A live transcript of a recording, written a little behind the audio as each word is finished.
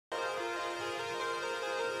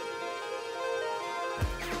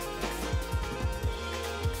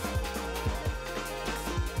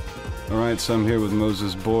All right, so I'm here with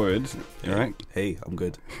Moses Boyd. You all right? Hey, I'm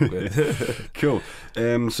good. I'm good. Cool.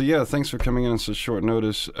 So yeah, thanks for coming in on such short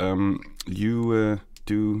notice. You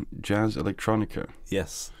do jazz electronica.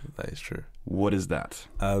 Yes, that is true. What is that?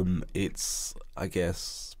 It's, I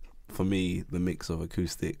guess, for me, the mix of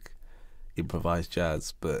acoustic, improvised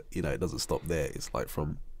jazz, but you know, it doesn't stop there. It's like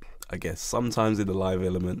from, I guess, sometimes in the live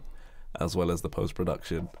element, as well as the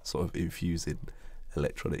post-production, sort of infusing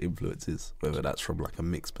electronic influences, whether that's from like a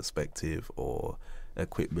mix perspective or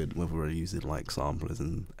equipment, whether we're using like samplers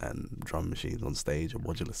and drum machines on stage or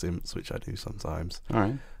modular synths, which I do sometimes. All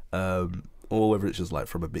right. Or whether it's just like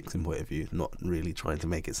from a mixing point of view, not really trying to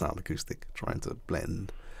make it sound acoustic, trying to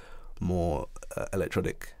blend more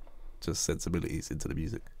electronic just sensibilities into the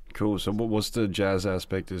music. Cool. So what's the jazz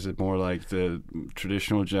aspect? Is it more like the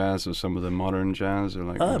traditional jazz or some of the modern jazz, or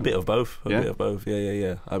like a bit of both? A Yeah? bit of both.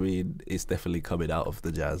 Yeah. I mean, it's definitely coming out of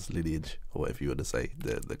the jazz lineage, or whatever you want to say,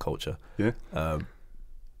 the culture. Yeah.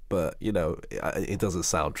 But you know, it doesn't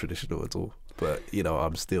sound traditional at all. But you know,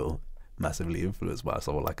 I'm still massively influenced by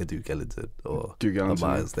someone like a Duke Ellington or a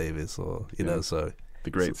Miles Davis, or you know, so the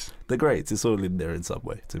greats. The greats. It's all in there in some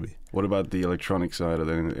way to me. What about the electronic side? Are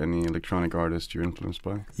there any electronic artists you're influenced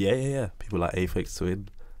by? Yeah. People like Aphex Twin,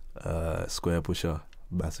 Square Pusher,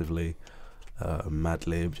 massively,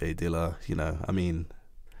 Madlib, J Dilla. You know, I mean,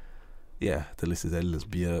 yeah, the list is endless.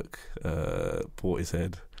 Björk,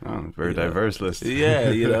 Portishead. Oh, very diverse list. Yeah,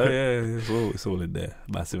 you know, it's all in there.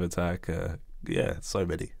 Massive Attack. Yeah, so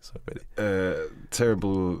many.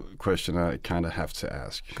 Terrible question I kind of have to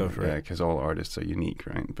ask. Go for it. Because all artists are unique,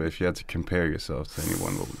 right? But if you had to compare yourself to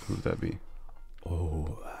anyone, who would that be?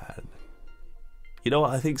 Oh, man. You know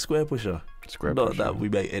what? I think Square Pusher. Not that we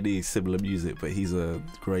make any similar music, but he's a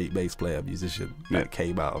great bass player, musician that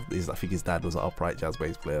came out of this. I think his dad was an upright jazz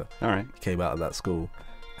bass player. All right. Came out of that school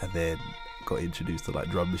and then got introduced to like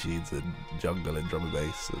drum machines and jungle and drum and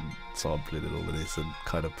bass and sampling and all of this, and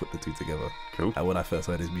kind of put the two together. Cool. And when I first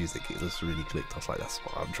heard his music, it just really clicked. I was like, that's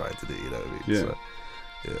what I'm trying to do, you know what I mean? Yeah. So,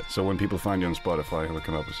 yeah. So when people find you on Spotify, he'll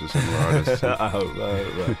come up with some similar artists. I hope.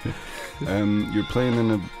 You're playing in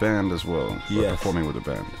a band as well. Or Yes. performing with a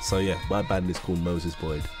band. So yeah, my band is called Moses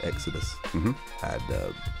Boyd Exodus, Mm-hmm.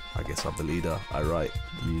 and I guess I'm the leader. I write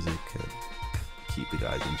the music and keep the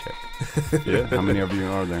guys in check. Yeah. How many of you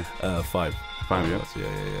are there? 5. 5, yeah.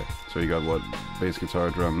 Yeah. So you got what? Bass, guitar,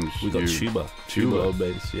 drums. We got tuba Tuba. on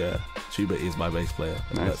bass. Yeah, tuba is my bass player.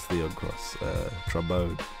 Nice. That's Theon Cross.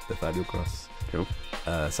 Trombone, Nathaniel Cross. Cool.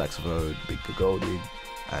 Saxophone, Big Golding,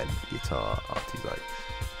 and guitar, Artie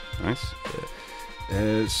Zykes. Nice.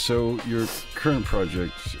 Yeah. So your current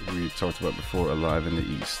project we talked about before, Alive in the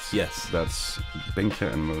East. Yes. That's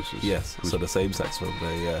Binka and Moses. Yes. So the same saxophone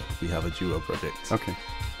player. Yeah. We have a duo project. Okay.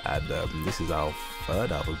 And this is our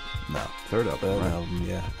third album now. Third album. Right. Album,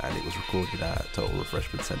 yeah. And it was recorded at Total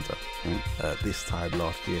Refreshment Centre this time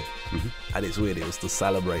last year. Mm-hmm. And it's weird, it was to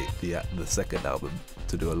celebrate the second album,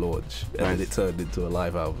 to do a launch, and then it turned into a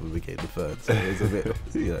live album and became the third. So it's a bit,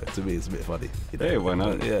 you know, to me it's a bit funny. You know? Hey, why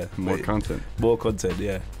not? But, yeah, More content. More content,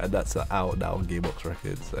 yeah. And that's out now on Gearbox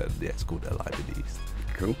Records, and yeah, it's called Alive in the East.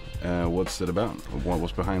 Cool. What's it about? What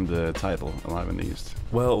was behind the title, Alive in the East?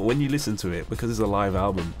 Well, when you listen to it, because it's a live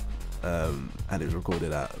album, and it's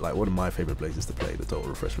recorded at like one of my favourite places to play, the Total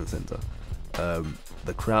Refreshment Centre,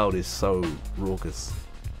 the crowd is so raucous,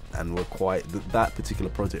 and we're quite that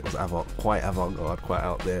particular project was quite avant-garde, quite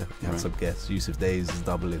out there. We had some guests. Yusuf Days is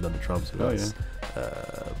doubling on the drums with us.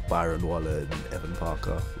 Byron Waller and Evan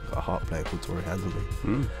Parker. We've got a harp player called Tori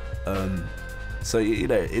Hansley. So, you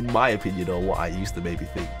know, in my opinion, or what I used to maybe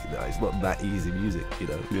think, you know, it's not that easy music, you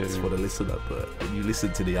know, it's for the listener. But when you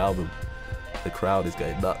listen to the album, the crowd is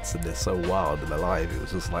going nuts and they're so wild and alive. It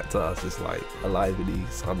was just like, to us, it's like Alive in the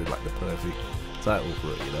East sounded like the perfect title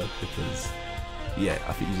for it, you know, because yeah,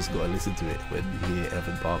 I think you just got to listen to it when you hear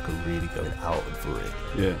Evan Parker really going out for it.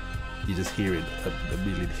 Yeah. You're just hearing a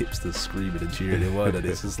million hipsters screaming and cheering in one, and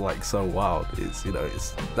it's just like so wild. It's, you know,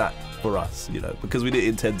 it's that for us, you know, because we didn't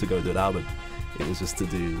intend to go to an album. It was just to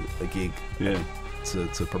do a gig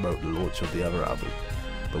to promote the launch of the other album.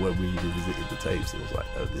 But when we revisited the tapes, it was like,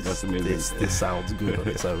 oh, this sounds good on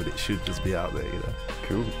its own. It should just be out there, you know.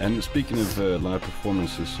 Cool. And speaking of live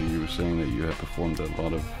performances, so you were saying that you have performed at a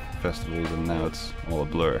lot of festivals and now it's all a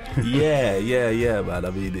blur. yeah, man. I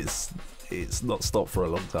mean, it's not stopped for a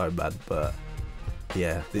long time, man. But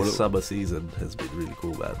yeah, this summer season has been really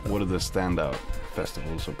cool, man. What are the standout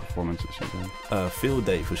festivals or performances you've done? Field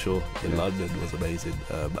Day for sure in London was amazing,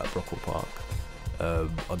 at Brockwell Park.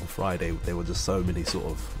 On the Friday there were just so many sort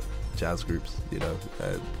of jazz groups, you know,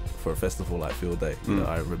 for a festival like Field Day. You know,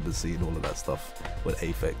 I remember seeing all of that stuff with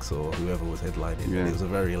Aphex or whoever was headlining. And it was a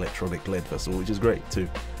very electronic-led festival, which is great too.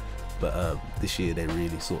 But this year they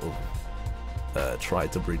really sort of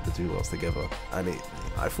tried to bring the two worlds together, and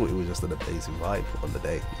I thought it was just an amazing vibe on the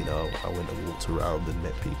day. You know, I went and walked around and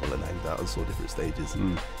met people and hanged out and saw different stages,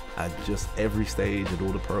 and just every stage and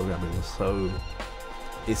all the programming was so.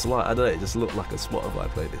 It's like, I don't know, it just looked like a Spotify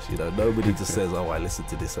playlist, you know. Nobody just says, oh, I listen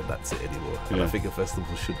to this and that's it anymore. And I think a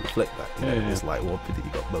festival should reflect that, you know. It's like one minute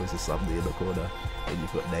you got Moses Sumney in the corner, then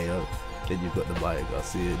you've got Neo, then you've got the Maya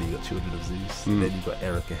Garcia, and you've got Children of Zeus, and then you've got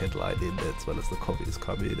Erica headlining, as well as the Commons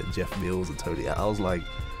coming, and Jeff Mills and Tony. I was like,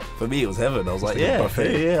 for me it was heaven. I was like, yeah.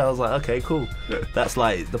 I was like, okay, cool. That's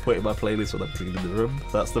like the point of my playlist when I'm cleaning the room.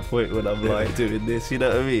 That's the point when I'm like doing this, you know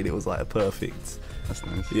what I mean? It was like a perfect. That's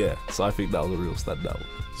nice. Yeah, so I think that was a real standout.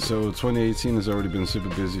 So 2018 has already been super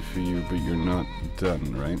busy for you, but you're not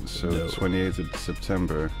done, right? So 28th of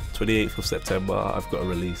September. 28th of September, I've got a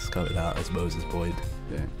release coming out as Moses Boyd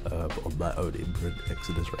on my own imprint,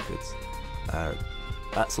 Exodus Records. And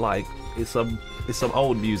that's like, it's some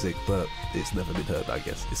old music, but it's never been heard, I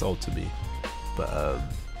guess. It's old to me. But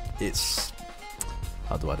it's,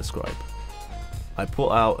 how do I describe? I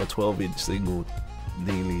put out a 12-inch single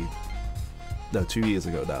 2 years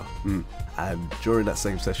ago now, and during that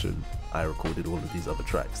same session I recorded all of these other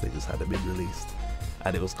tracks. They just hadn't been released,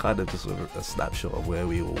 and it was kind of just a snapshot of where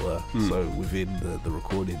we all were. So within the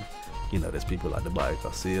recording, you know, there's people like the Maya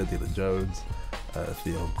Garcia, Dylan Jones,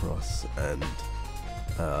 Theon Cross, and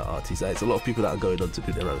artists. It's a lot of people that are going on to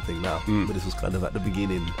do their own thing now, but this was kind of at the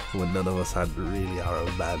beginning when none of us had really our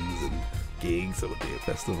own bands and gigs or doing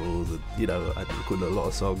festivals, and you know, I recorded a lot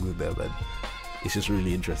of songs with them, and it's just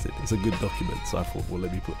really interesting. It's a good document, so I thought, well,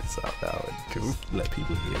 let me put this out now and just let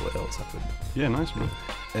people hear what else happened. Yeah, nice,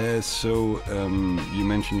 man. So you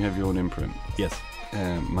mentioned you have your own imprint. Yes.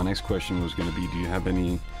 My next question was going to be, do you have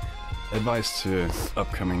any advice to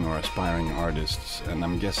upcoming or aspiring artists? And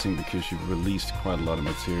I'm guessing because you've released quite a lot of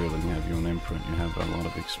material and you have your own imprint, you have a lot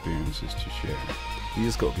of experiences to share. You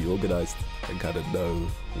just got to be organised and kind of know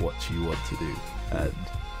what you want to do, and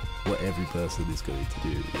what every person is going to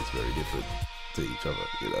do is very different to each other,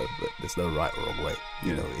 you know, but there's no right or wrong way.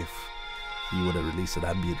 You know, if you want to release an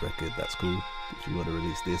ambient record, that's cool. If you want to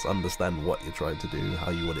release this, understand what you're trying to do,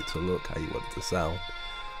 how you want it to look, how you want it to sound,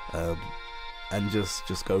 and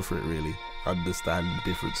just go for it, really. Understand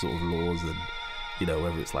different sort of laws, and you know,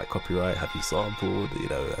 whether it's like copyright, have you sampled, you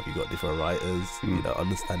know, have you got different writers, you know,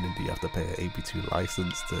 understanding, do you have to pay an AP2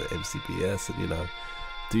 license to MCPS, and you know,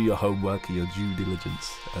 do your homework and your due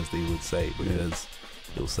diligence, as they would say, because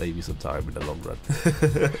it'll save you some time in the long run.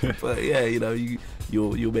 But yeah, you know,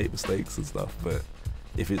 you'll make mistakes and stuff, but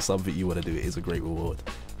if it's something you want to do, it is a great reward.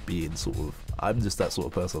 Being sort of, I'm just that sort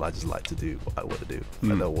of person, I just like to do what I want to do. I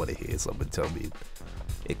don't want to hear someone tell me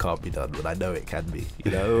it can't be done when I know it can be,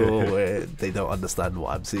 you know, or where they don't understand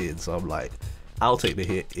what I'm seeing. So I'm like, I'll take the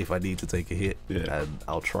hit if I need to take a hit, and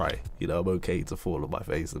I'll try. You know, I'm okay to fall on my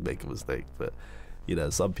face and make a mistake, but you know,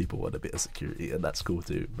 some people want a bit of security, and that's cool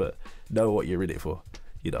too, but know what you're in it for.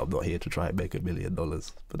 You know, I'm not here to try and make $1 million,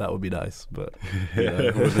 but that would be nice. But you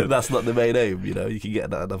know, that's not the main aim. You know, you can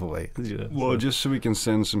get that another way. You know, well, just so we can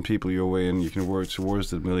send some people your way and you can work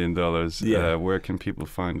towards that $1 million. Where can people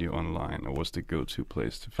find you online, or what's the go-to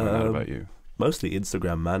place to find out about you? Mostly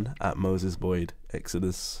Instagram, man, at Moses Boyd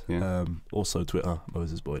Exodus. Also Twitter,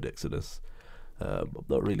 Moses Boyd Exodus. I'm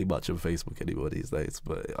not really much on Facebook anymore these days,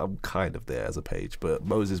 but I'm kind of there as a page. But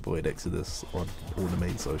Moses Boyd Exodus on all the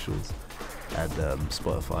main socials, and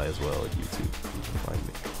Spotify as well, and YouTube. You can find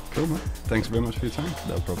me. Cool, man. Thanks very much for your time.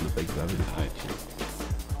 No problem. Thank you for having me. All right, cheers.